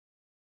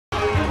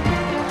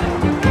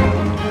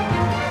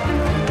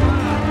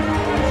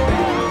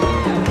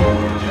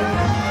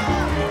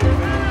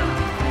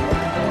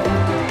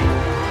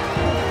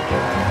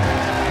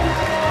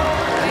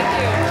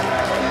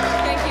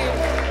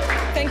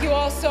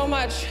so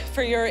much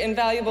for your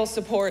invaluable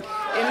support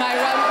in my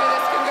run for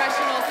this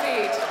congressional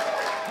seat.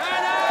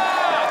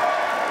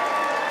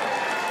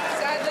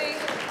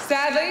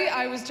 Sadly,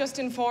 I was just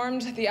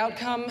informed the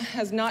outcome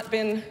has not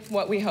been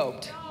what we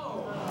hoped.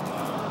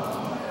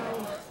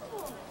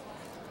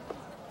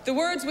 The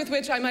words with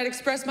which I might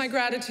express my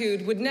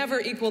gratitude would never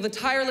equal the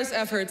tireless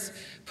efforts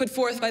put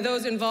forth by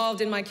those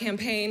involved in my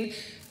campaign,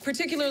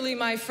 particularly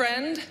my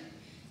friend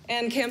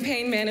and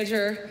campaign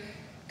manager,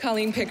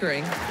 Colleen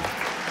Pickering.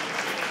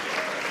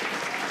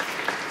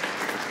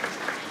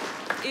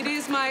 It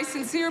is my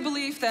sincere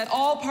belief that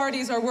all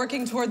parties are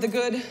working toward the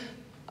good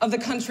of the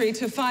country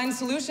to find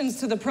solutions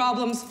to the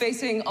problems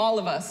facing all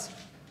of us.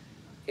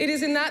 It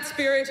is in that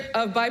spirit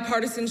of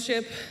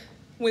bipartisanship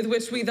with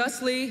which we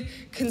thusly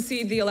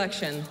concede the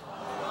election.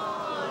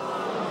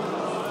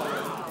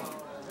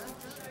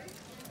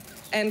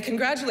 And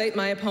congratulate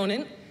my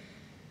opponent,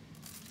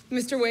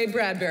 Mr. Wade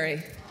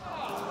Bradbury.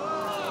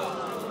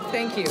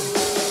 Thank you.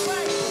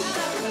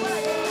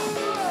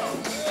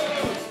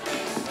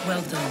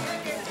 Well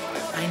done.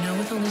 I know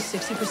with only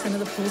 60% of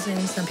the polls in,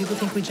 some people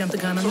think we jumped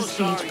the gun on the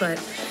speech, but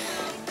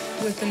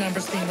with the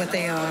numbers being what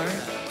they are,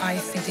 I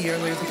think the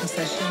earlier the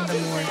concession, the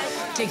more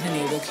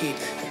dignity we'll keep.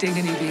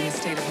 Dignity being a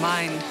state of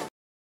mind.